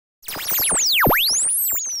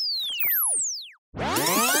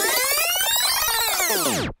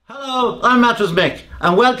Hello, I'm Mattress Mick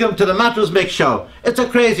and welcome to the Mattress Mick Show. It's a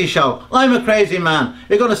crazy show. I'm a crazy man.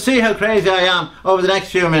 You're going to see how crazy I am over the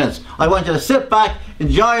next few minutes. I want you to sit back,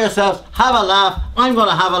 enjoy yourselves, have a laugh. I'm going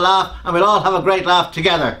to have a laugh and we'll all have a great laugh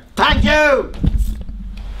together. Thank you!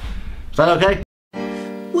 Is that okay?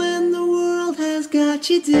 When the world has got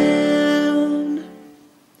you down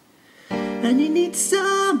and you need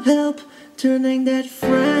some help turning that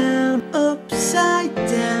frown upside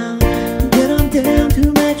down, get on down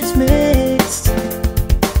to Mattress Mix.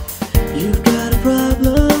 You've got a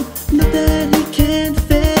problem, but that he can't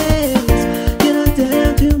face. Get on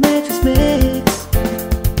down to Mattress Mix.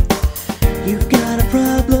 You've got a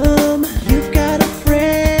problem, you've got a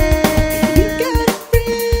friend. You've got a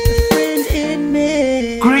friend in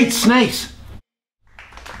me. Great snakes!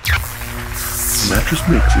 Mattress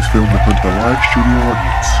Mix is filmed in front of a live studio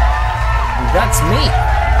audience. That's me.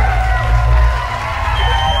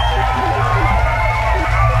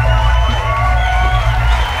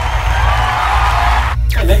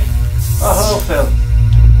 Hey Nick. Oh, hello Phil.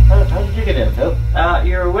 How did you get in, Phil?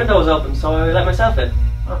 Your window was open, so I let myself in.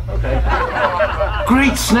 Oh, okay.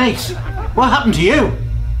 Great snakes! What happened to you?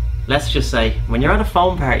 Let's just say, when you're at a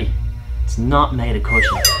foam party, it's not made of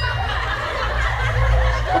cushion.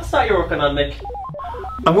 What's that you're working on, Nick?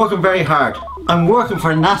 I'm working very hard. I'm working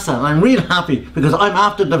for NASA and I'm really happy because I'm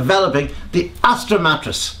after developing the Astra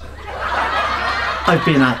mattress. I've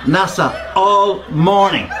been at NASA all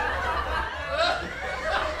morning.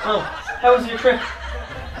 Oh, how was your trip?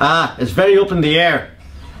 It's very up in the air.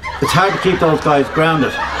 It's hard to keep those guys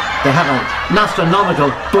grounded. They have an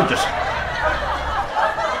astronomical budget.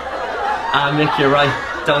 Nick, you're right.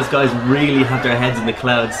 Those guys really have their heads in the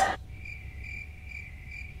clouds.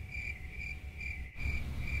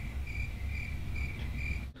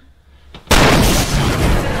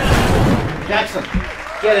 Jackson,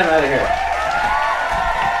 get him out of here.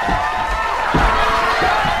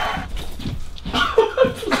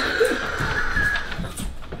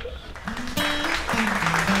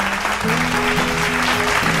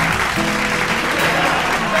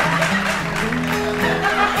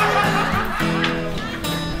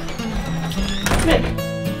 Nick,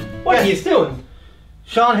 what are you doing?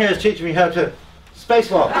 Sean here is teaching me how to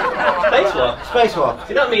spacewalk. Spacewalk? Spacewalk.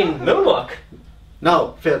 Do you not mean moonwalk?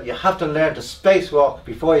 No, Phil, you have to learn to spacewalk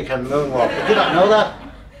before you can moonwalk. Did you not know that?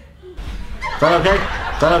 Is that okay?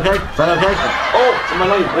 Is that okay? Is that okay? Oh, my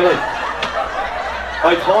line.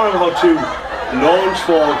 I taught him how to launch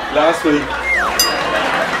walk last week.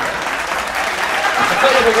 I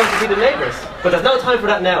thought you were going to see the neighbours, but there's no time for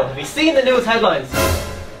that now. Have you seen the news headlines?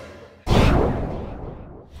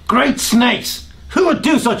 Great snakes! Who would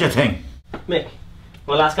do such a thing? Mick,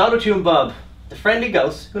 we'll ask Audition Bob, the friendly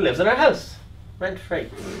ghost who lives in our house. Rent free.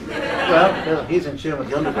 Well, Phil, he's in tune with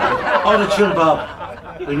the underground. Audition Bob,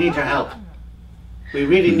 we need your help. We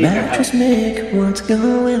really need your help. Mattress Mick, what's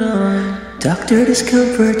going on? Dr.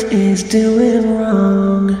 Discomfort is doing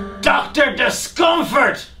wrong. Dr.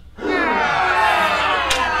 Discomfort!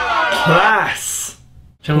 Class.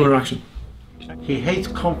 Channel interaction. He hates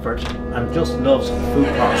comfort and just loves food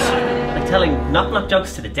pots. Like telling knock-knock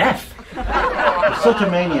jokes to the deaf. He's such a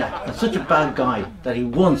maniac and such a bad guy that he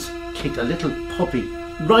once kicked a little puppy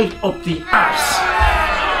right up the arse.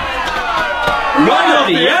 Right up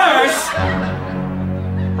the arse?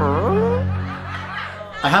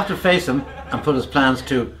 I have to face him and put his plans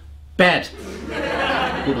to bed.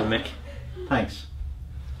 Good one, Mick. Thanks.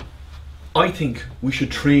 I think we should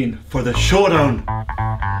train for the showdown.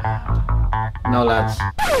 No lads,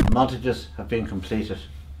 montages have been completed.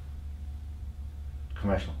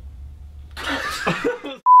 Commercial.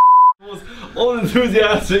 Was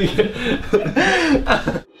unenthusiastic.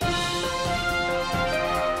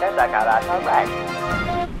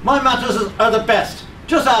 My mattresses are the best.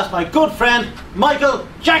 Just ask my good friend Michael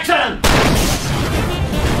Jackson.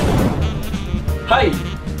 Hi,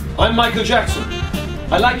 I'm Michael Jackson.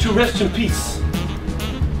 I like to rest in peace.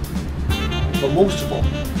 But most of all,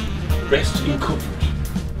 rest in comfort.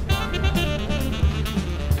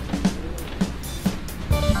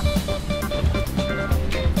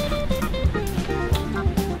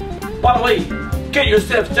 By the way, get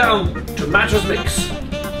yourself down to Mattress Mix.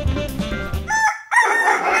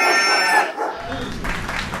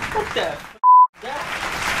 What the f***?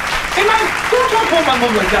 Hey man, don't talk about my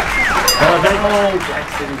mum like that. Oh,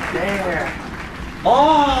 Jackson, there.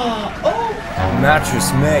 Oh. Mattress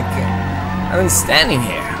Mick. I've been standing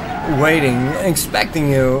here, waiting, expecting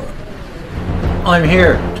you. I'm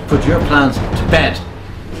here to put your plans to bed.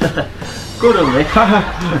 Good one, Mick.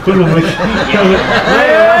 Good one, Mick.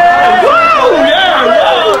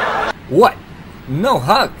 What? No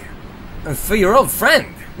hug? For your old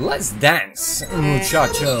friend? Let's dance,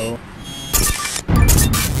 muchacho.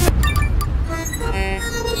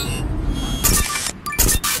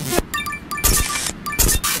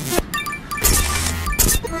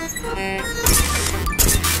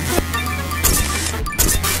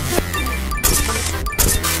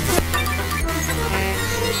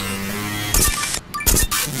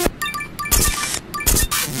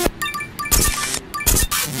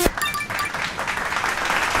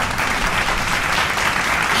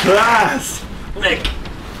 Class! Mick,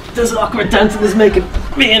 this awkward dancing is making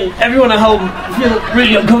me and everyone at home feel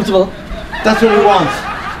really uncomfortable. That's what we want.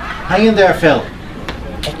 Hang in there, Phil.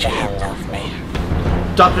 Get your hands off me.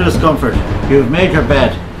 Dr. Discomfort, you've made your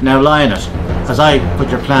bed. Now lie in it, as I put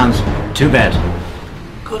your plans to bed.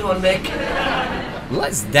 Good one, Mick.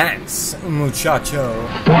 Let's dance, muchacho.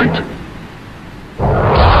 Fight!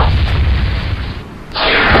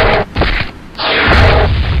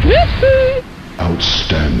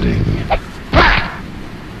 Outstanding.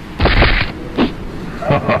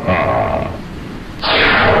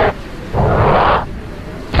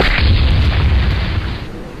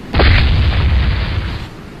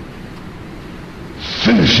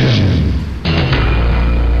 Finish him.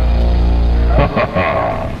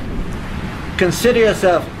 Consider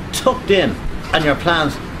yourself tucked in and your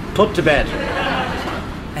plans put to bed.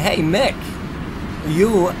 Hey, Mick.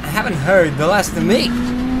 You haven't heard the last of me.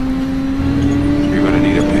 You're gonna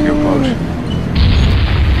need a bigger boat.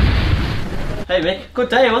 Hey Mick, good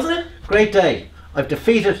day, wasn't it? Great day. I've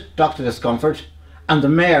defeated Dr. Discomfort, and the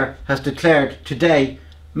mayor has declared today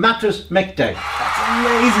Mattress Mick Day. That's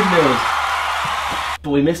amazing news.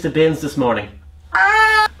 But we missed the bins this morning.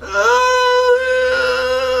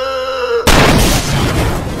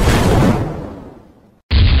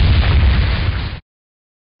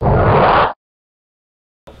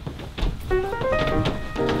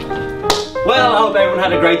 Well, I hope everyone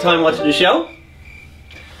had a great time watching the show.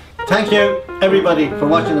 Thank you, everybody, for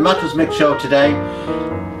watching the Mattress Mick Show today.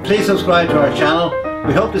 Please subscribe to our channel.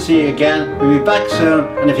 We hope to see you again. We'll be back soon,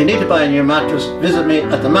 and if you need to buy a new mattress, visit me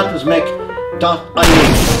at themattressmick.ie.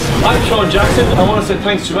 I'm Sean Jackson. I want to say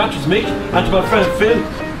thanks to Mattress Mick and to my friend Phil.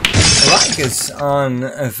 Like us on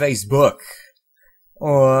Facebook.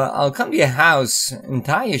 Or I'll come to your house and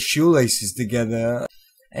tie your shoelaces together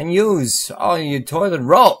and use all your toilet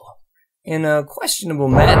roll in a questionable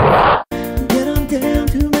manner.